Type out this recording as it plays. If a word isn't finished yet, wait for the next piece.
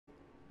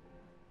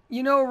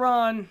You know,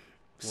 Ron,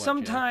 Jay?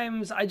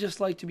 sometimes I just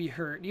like to be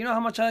hurt. You know how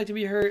much I like to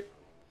be hurt?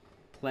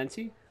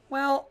 Plenty?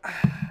 Well,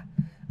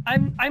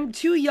 I'm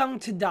too young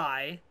to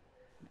die,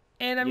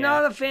 and I'm Yeah.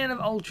 not a fan of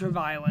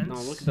ultraviolence. No,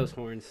 look at those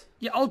horns.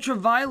 Yeah,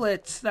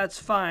 ultraviolets, that's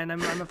fine.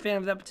 I'm a fan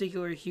of that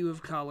particular hue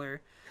of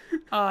color.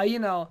 You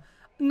know,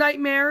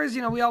 nightmares,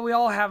 you know, we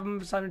all have them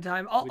from time to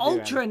time.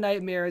 Ultra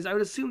nightmares, I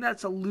would assume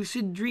that's a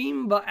lucid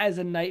dream, but as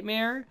a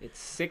nightmare. It's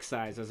 6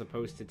 eyes as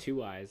opposed to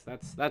 2 eyes.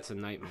 That's a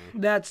nightmare.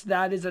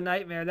 That is a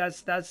nightmare.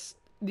 That's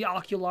the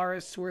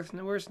Ocularist's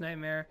worst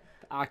nightmare.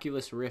 The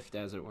Oculus Rift,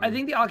 as it were. I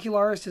think the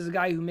Ocularist is a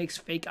guy who makes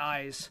fake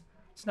eyes.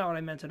 It's not what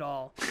I meant at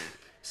all.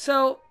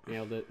 So,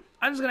 Nailed it.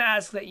 I'm just going to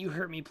ask that you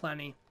hurt me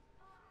plenty.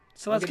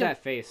 So Look at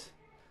that face.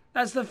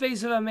 That's the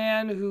face of a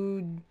man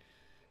who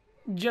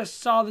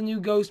just saw the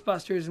new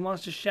Ghostbusters and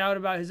wants to shout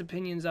about his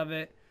opinions of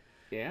it.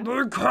 Yeah?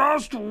 They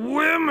cast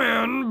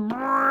women.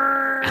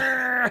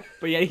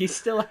 But yeah, he's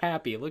still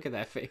happy. Look at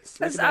that face.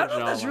 I don't know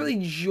if that's really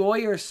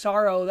joy or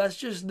sorrow. That's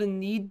just the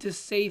need to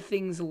say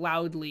things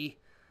loudly.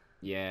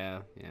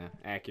 Yeah.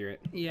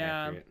 Accurate.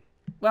 Yeah. Accurate.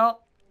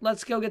 Well,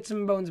 let's go get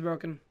some bones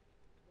broken.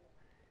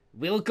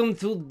 Welcome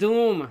to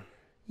Doom.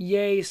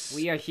 Yes.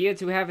 We are here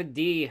to have a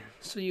D.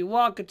 So you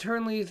walk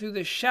eternally through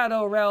the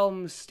Shadow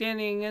Realms,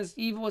 standing as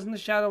evil as in the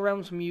Shadow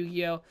Realms from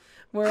Yu-Gi-Oh!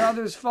 Where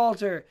others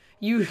falter.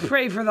 You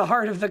pray for the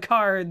heart of the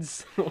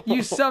cards.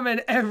 You summon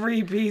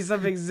every piece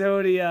of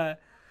Exodia.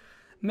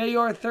 May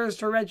your thirst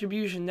for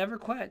retribution never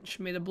quench.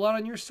 May the blood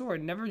on your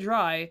sword never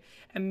dry.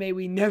 And may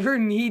we never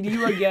need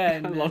you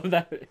again. I love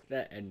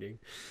that ending.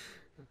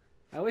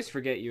 I always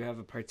forget you have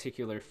a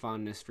particular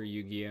fondness for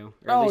Yu-Gi-Oh!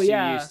 Or at least you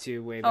used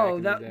to way back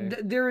in the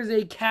day. There is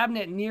a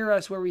cabinet near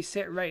us where we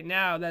sit right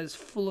now that is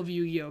full of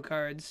Yu-Gi-Oh!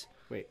 Cards.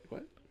 Wait,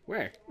 what?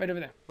 Where? Right over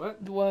there.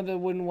 What? One of the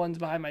wooden ones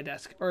behind my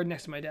desk. Or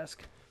next to my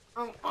desk.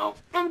 Oh,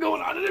 I'm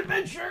going on an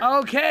adventure!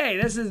 Okay,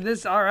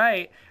 this, all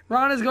right.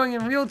 Ron is going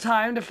in real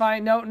time to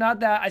find, no, not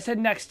that. I said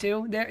next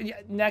to. There,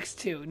 yeah, next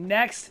to,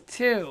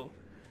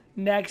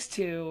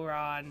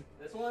 Ron.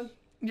 This one?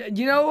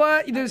 You know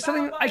what? There's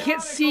something, I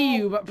can't see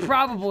you, but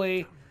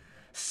probably.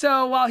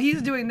 So while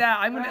he's doing that,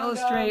 I'm going to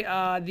illustrate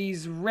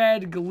these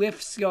red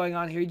glyphs going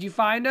on here. Did you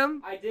find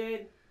them? I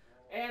did.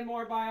 And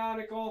more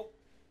Bionicle.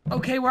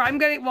 Okay, I'm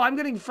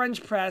getting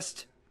French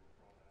pressed.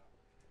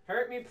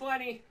 Hurt me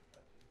plenty.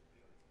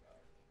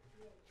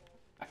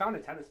 I found a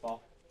tennis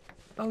ball.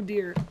 Oh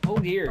dear. Oh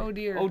dear. Oh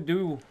dear. Oh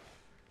do.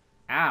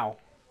 Ow.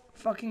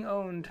 Fucking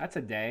owned. That's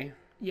a day.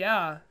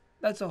 Yeah,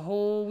 that's a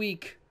whole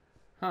week.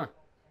 Huh.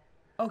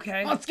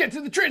 Okay. Let's get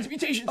to the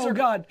transmutation circle. Oh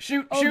god.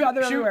 Shoot, oh, shoot, god,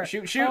 they're shoot, everywhere.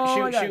 shoot, shoot,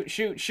 oh,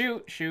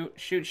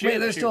 shoot. Wait,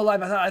 they're still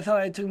alive. I thought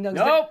I took them down.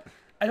 Nope.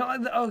 I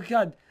don't. Oh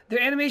god. Their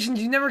animations,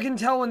 you never can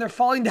tell when they're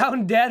falling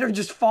down dead or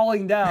just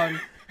falling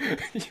down.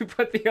 You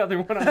put the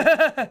other one on.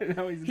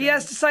 No, he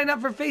has to sign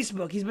up for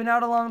Facebook. He's been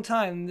out a long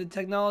time. The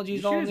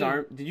technology's all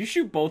new. Did you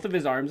shoot both of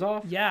his arms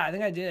off? Yeah, I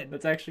think I did.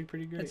 That's actually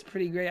pretty great. That's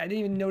pretty great. I didn't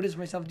even notice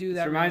myself do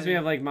that. It reminds me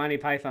of like Monty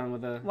Python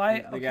with the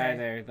okay. guy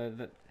there.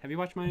 Have you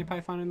watched Monty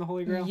Python and the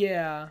Holy Grail?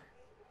 Yeah.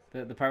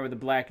 The part with the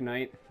Black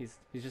Knight. He's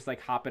just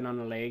like hopping on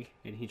a leg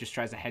and he just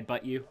tries to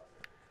headbutt you.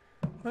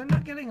 We're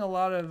not getting a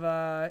lot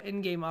of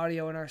in-game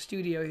audio in our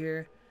studio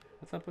here.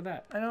 What's up with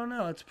that? I don't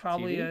know. It's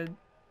probably an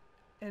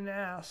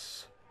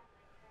ass.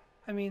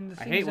 I mean,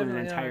 I hate when an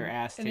entire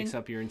ass takes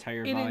up your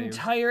entire volume. An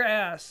entire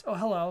ass. Oh,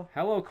 hello.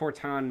 Hello,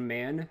 Corton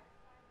man.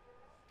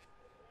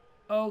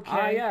 Okay.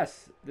 Ah,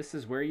 yes. This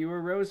is where you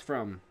arose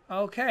from.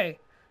 Okay.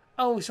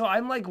 Oh, so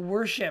I'm like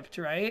worshipped,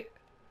 right?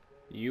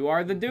 You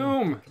are the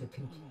Doom.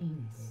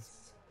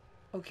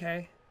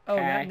 Okay. Oh,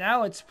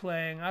 now it's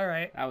playing. All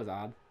right. That was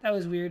odd. That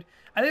was weird.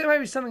 I think there might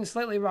be something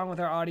slightly wrong with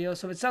our audio,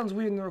 so if it sounds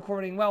weird in the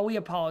recording, well, we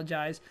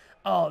apologize.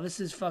 Oh, this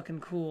is fucking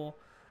cool.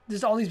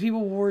 There's all these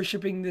people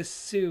worshiping this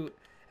suit.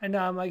 And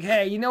now I'm like,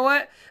 hey, you know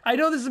what? I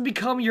know this has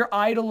become your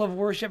idol of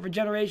worship for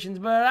generations,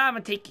 but I'm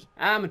going to take it.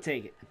 I'm going to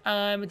take it.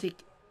 I'm going to take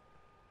it.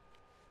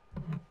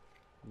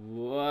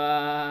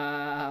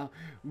 Wow.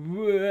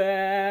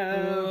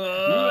 Wow.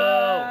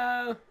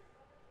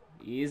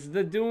 He's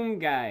the Doom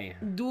guy.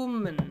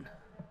 Doomman.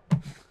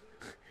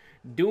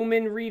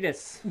 Doomin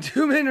Reedus.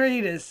 Doomin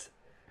Reedus.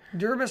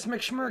 Dermis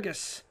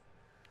McSmurgus.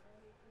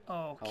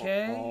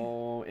 Okay.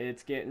 Oh,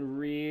 it's getting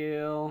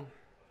real.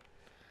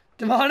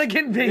 Demonic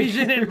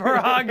invasion in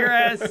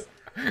progress.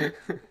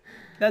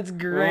 That's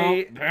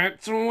great. Well,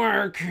 back to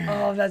work.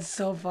 Oh, that's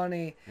so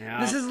funny.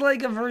 Yeah. This is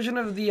like a version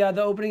of the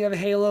opening of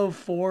Halo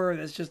 4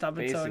 that's just up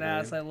its own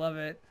ass. I love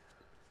it.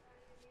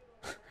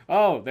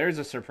 Oh, there's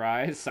a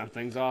surprise.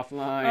 Something's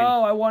offline.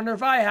 Oh, I wonder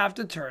if I have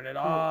to turn it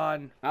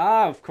on.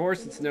 Ah, of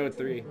course it's Node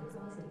 3.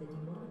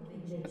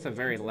 That's a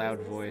very loud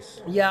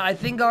voice. Yeah, I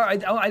think I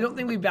don't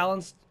think we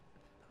balanced.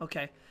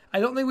 Okay. I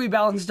don't think we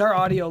balanced our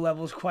audio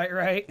levels quite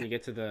right. Can you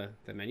get to the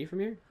menu from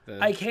here?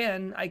 I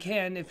can,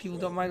 if people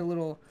don't mind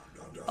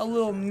a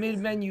little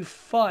mid-menu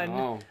fun.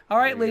 Oh, all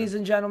right, ladies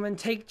and gentlemen,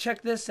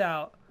 check this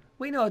out.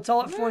 Wait, no, it's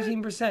all at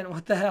 14%.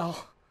 What the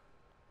hell?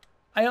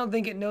 I don't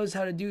think it knows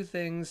how to do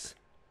things.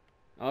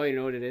 Oh, you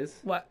know what it is?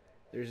 What?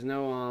 There's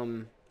no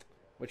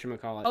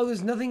whatchamacallit. Oh,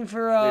 there's nothing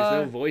for...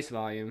 There's no voice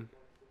volume.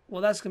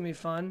 Well, that's going to be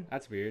fun.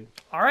 That's weird.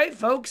 All right,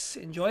 folks.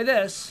 Enjoy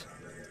this.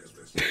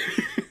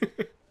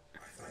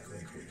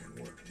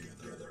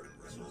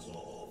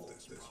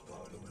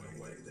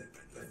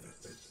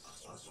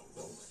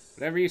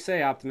 Whatever you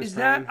say, Optimus Is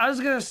that... Prime. I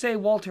was going to say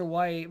Walter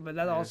White, but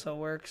that also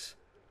works.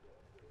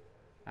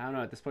 I don't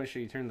know. At this point,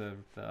 should you turn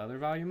the other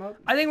volume up?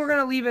 I think we're going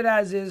to leave it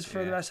as is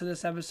for the rest of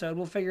this episode.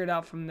 We'll figure it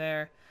out from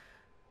there.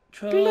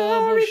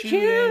 Glory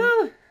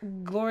kill!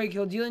 Glory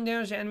kill. Dealing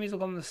damage to enemies will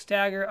come the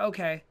stagger.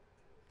 Okay.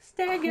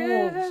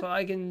 Stagger! Cool. So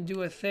I can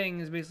do a thing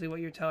is basically what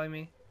you're telling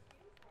me.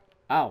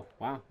 Oh,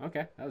 wow.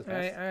 Okay. That was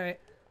fast. All right.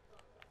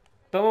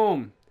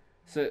 Boom!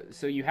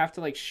 So you have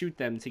to, like, shoot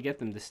them to get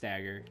them to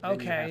stagger. Then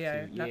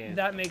okay, yeah.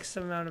 That makes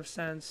some amount of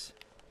sense.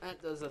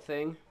 That does a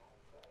thing.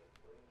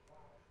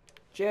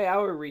 Jay,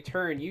 our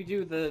return. You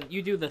do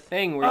the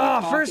thing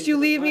where first you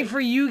leave me for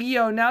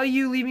Yu-Gi-Oh! Now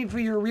you leave me for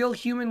your real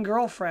human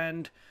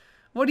girlfriend.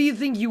 What do you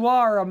think you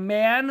are, a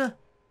man?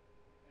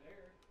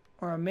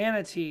 Or a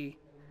manatee?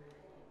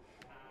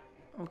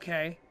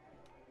 Okay.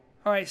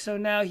 Alright, so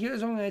now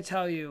here's what I'm going to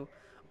tell you.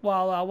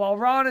 While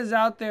Ron is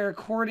out there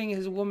courting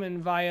his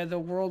woman via the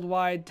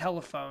worldwide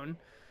telephone,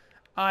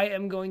 I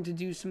am going to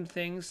do some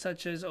things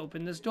such as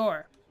open this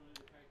door.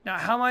 Now,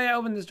 how might I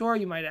open this door,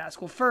 you might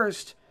ask? Well,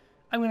 first,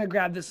 I'm going to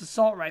grab this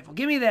assault rifle.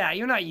 Give me that.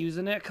 You're not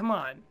using it. Come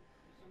on.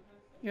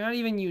 You're not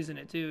even using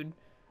it, dude.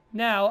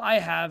 Now I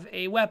have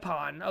a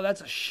weapon. Oh, that's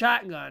a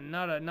shotgun,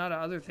 not a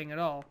other thing at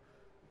all.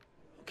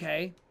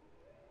 Okay.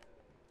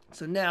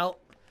 So now,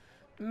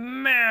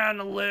 man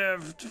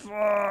lived.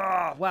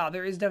 Oh, wow,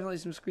 there is definitely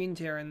some screen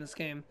tear in this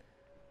game.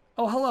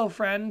 Oh, hello,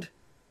 friend.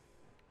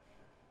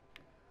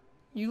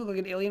 You look like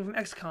an alien from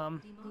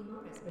XCOM.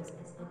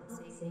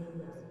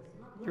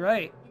 You're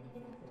right.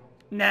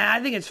 Nah, I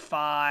think it's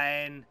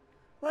fine.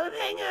 Let them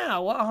hang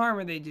out. What harm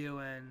are they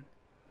doing?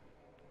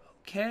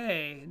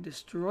 Okay,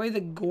 destroy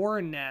the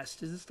gore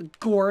nest. Is this the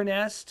gore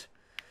nest?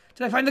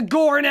 Did I find the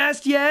gore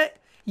nest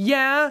yet?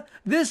 Yeah,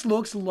 this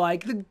looks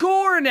like the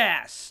gore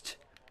nest.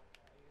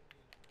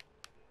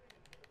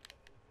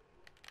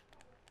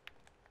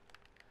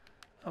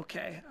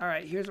 Okay, all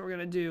right, here's what we're going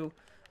to do.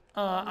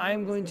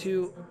 I'm going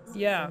to,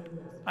 yeah,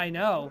 I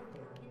know.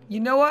 You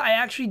know what? I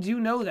actually do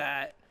know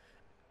that.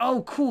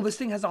 Oh, cool, this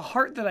thing has a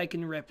heart that I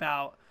can rip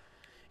out.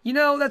 You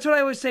know, that's what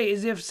I always say,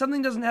 is if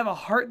something doesn't have a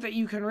heart that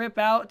you can rip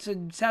out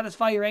to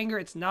satisfy your anger,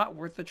 it's not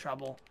worth the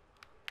trouble.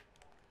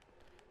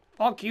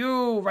 Fuck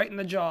you, right in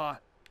the jaw. I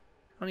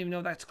don't even know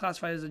if that's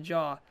classified as a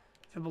jaw,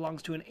 if it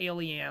belongs to an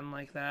alien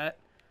like that.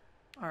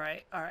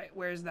 Alright,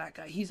 where's that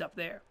guy? He's up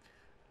there.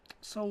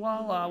 So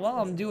while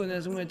I'm doing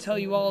this, I'm going to tell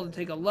you all to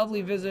take a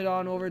lovely visit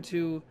on over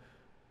to,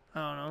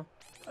 I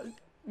don't know,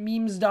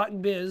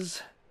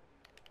 memes.biz.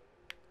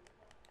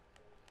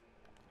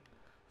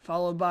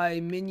 Followed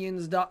by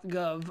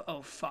minions.gov.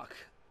 Oh, fuck.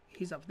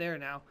 He's up there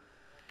now.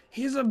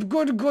 He's a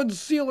good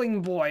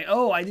ceiling boy.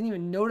 Oh, I didn't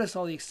even notice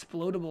all the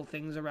explodable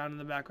things around in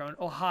the background.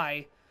 Oh,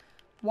 hi.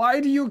 Why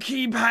do you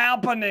keep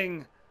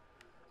happening?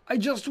 I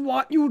just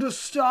want you to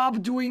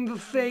stop doing the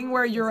thing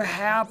where you're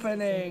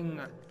happening.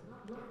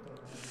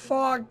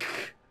 Fuck.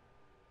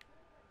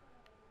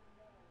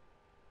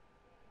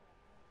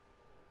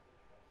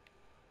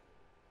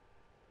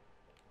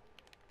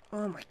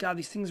 Oh my god,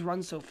 these things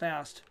run so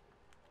fast.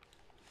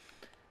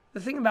 The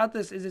thing about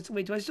this is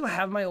wait, do I still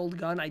have my old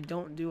gun? I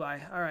don't, do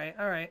I?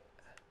 Alright.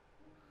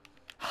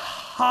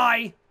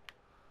 Hi!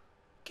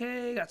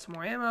 Okay, got some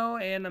more ammo,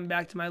 and I'm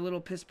back to my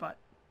little piss butt.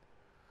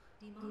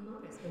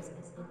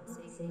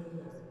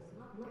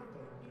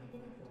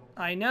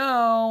 I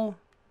know!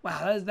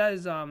 Wow, that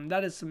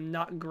is some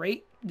not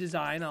great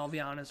design, I'll be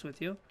honest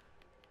with you.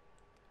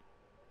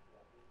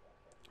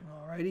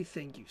 Alrighty,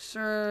 thank you,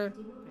 sir.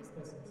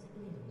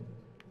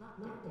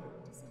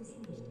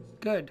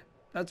 Good.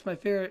 That's my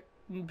favorite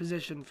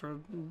position for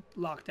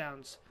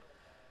lockdowns.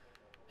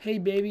 Hey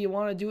baby, you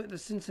want to do it the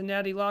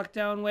Cincinnati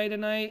lockdown way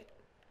tonight?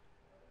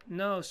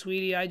 No,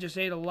 sweetie, I just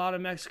ate a lot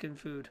of Mexican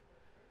food.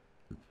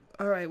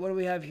 Alright, what do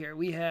we have here?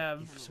 We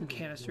have some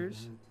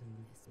canisters.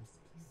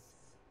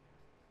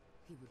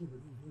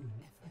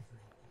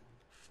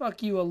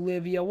 Fuck you,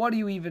 Olivia. What do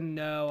you even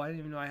know? I didn't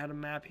even know I had a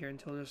map here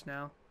until just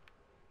now.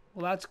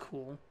 Well, that's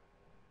cool.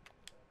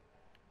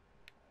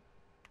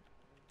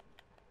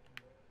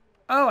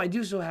 Oh, I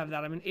do still have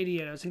that. I'm an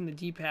idiot. I was hitting the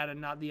D-pad and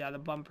not the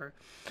bumper.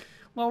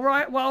 Well,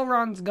 while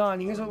Ron's gone,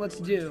 here's what let's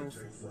do.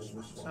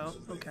 Oh,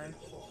 okay.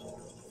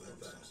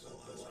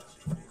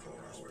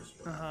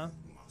 Uh-huh.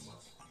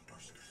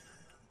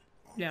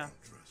 Yeah.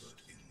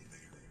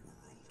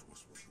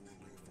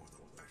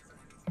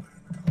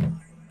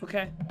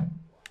 Okay.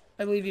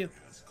 I believe you.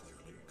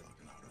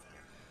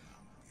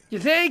 You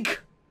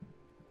think?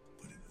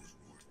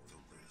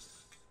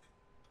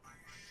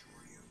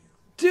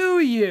 Do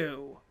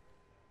you?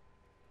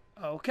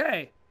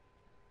 Okay.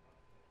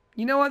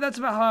 You know what? That's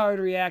about how I would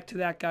react to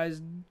that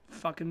guy's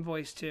fucking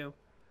voice, too.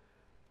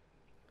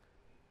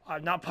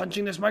 I'm not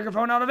punching this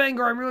microphone out of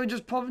anger. I'm really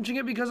just punching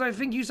it because I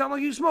think you sound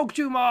like you smoke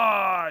too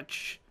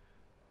much.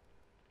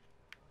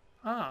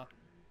 Ah.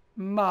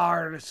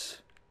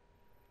 Mars.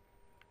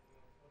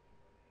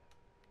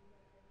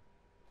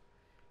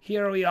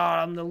 Here we are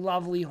on the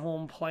lovely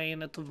home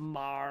planet of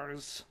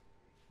Mars.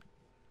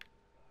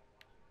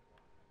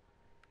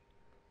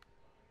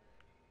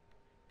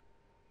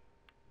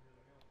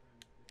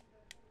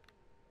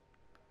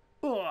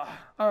 Ugh.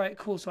 Alright,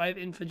 cool. So I have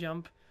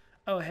InfoJump.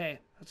 Oh, hey.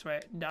 That's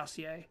right.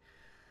 Dossier.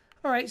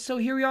 Alright, so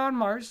here we are on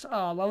Mars.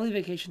 Lovely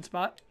vacation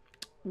spot.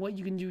 What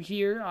you can do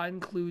here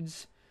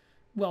includes,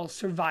 well,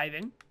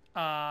 surviving,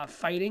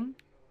 fighting,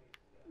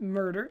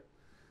 murder.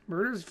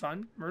 Murder's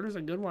fun. Murder's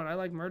a good one. I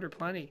like murder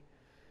plenty.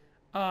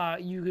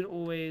 You could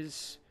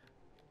always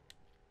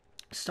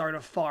start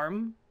a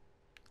farm,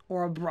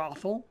 or a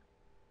brothel,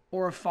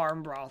 or a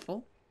farm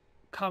brothel,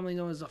 commonly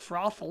known as a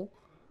frothel.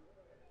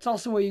 It's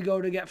also where you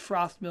go to get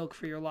froth milk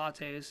for your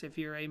lattes if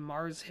you're a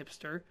Mars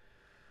hipster.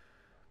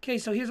 Okay,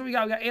 so here's what we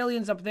got. We got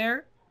aliens up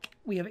there.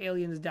 We have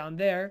aliens down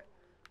there.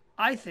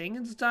 I think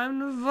it's time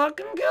to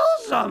fucking kill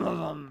some of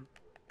them.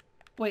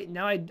 Wait,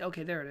 now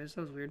okay, there it is.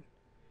 That was weird.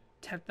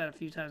 Tapped that a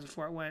few times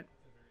before it went.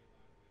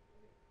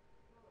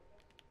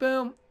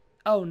 Boom.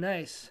 Oh,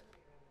 nice.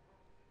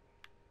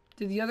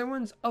 Did the other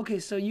ones? Okay,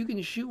 so you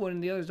can shoot one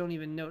and the others don't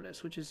even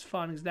notice, which is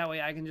fun, because that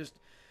way I can just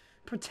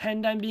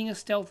pretend I'm being a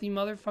stealthy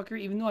motherfucker,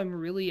 even though I'm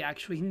really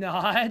actually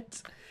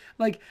not.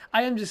 Like,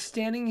 I am just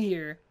standing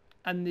here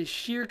on this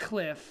sheer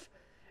cliff,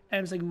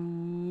 and it's like,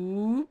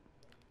 whoop,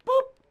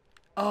 boop.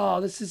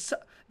 Oh, this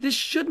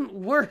shouldn't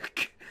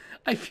work.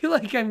 I feel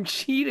like I'm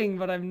cheating,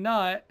 but I'm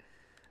not.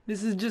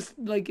 This is just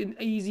like an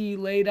easy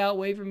laid out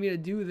way for me to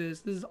do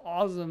this. This is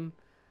awesome.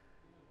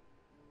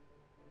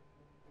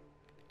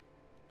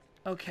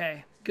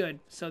 Okay, good.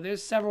 So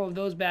there's several of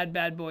those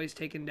bad boys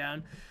taken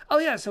down. Oh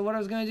yeah, so what I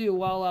was gonna do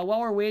while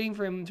we're waiting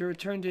for him to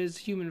return to his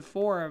human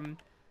form.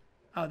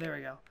 Oh, there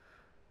we go.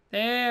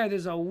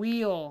 There's a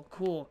wheel.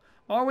 Cool.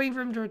 While we're waiting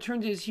for him to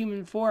return to his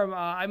human form,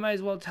 I might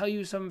as well tell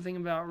you something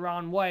about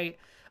Ron White.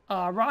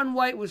 Ron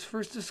White was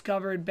first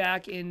discovered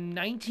back in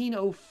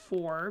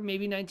 1904,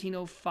 maybe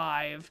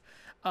 1905,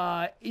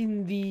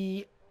 in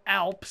the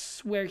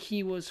Alps, where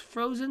he was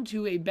frozen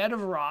to a bed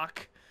of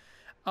rock,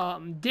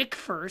 dick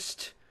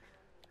first.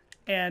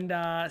 And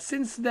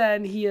since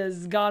then, he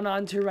has gone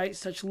on to write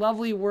such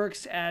lovely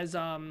works as,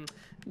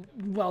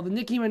 well, the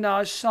Nicki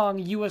Minaj song,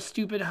 You a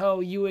Stupid Hoe,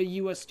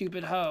 You a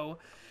Stupid Hoe,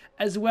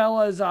 as well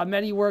as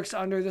many works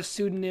under the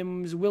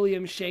pseudonyms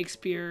William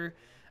Shakespeare,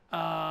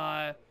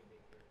 Kurt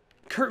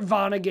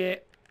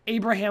Vonnegut,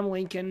 Abraham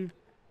Lincoln,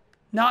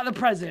 not the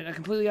president, a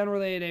completely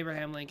unrelated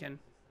Abraham Lincoln.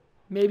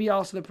 Maybe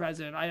also the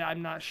president.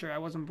 I'm not sure. I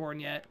wasn't born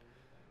yet.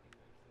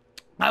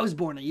 I was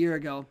born a year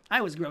ago.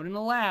 I was grown in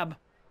a lab.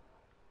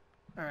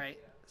 Alright,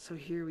 so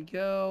here we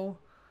go.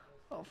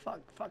 Oh, fuck.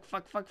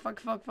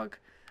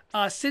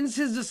 Since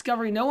his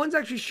discovery, no one's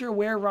actually sure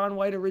where Ron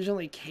White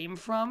originally came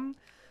from.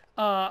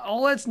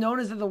 All that's known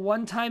is that the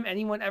one time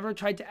anyone ever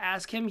tried to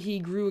ask him, he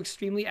grew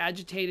extremely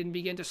agitated and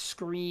began to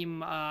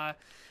scream,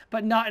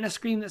 but not in a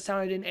scream that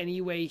sounded in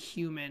any way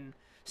human.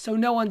 So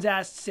no one's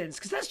asked since,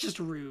 because that's just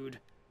rude.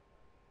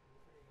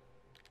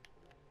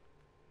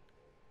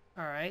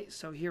 Alright,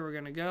 so here we're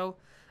gonna go.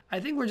 I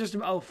think we're just...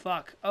 Oh,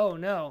 fuck. Oh,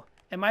 no.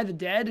 Am I the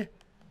dead?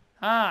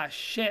 Ah,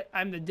 shit,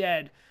 I'm the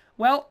dead.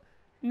 Well,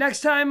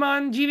 next time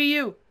on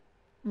GVU,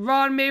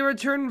 Ron may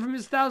return from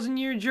his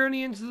 1,000-year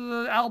journey into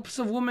the Alps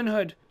of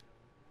womanhood.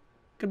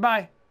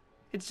 Goodbye.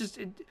 It's just...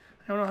 I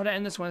don't know how to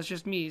end this one. It's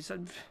just me. So...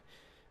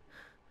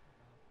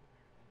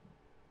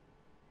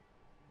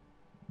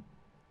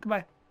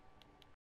 Goodbye.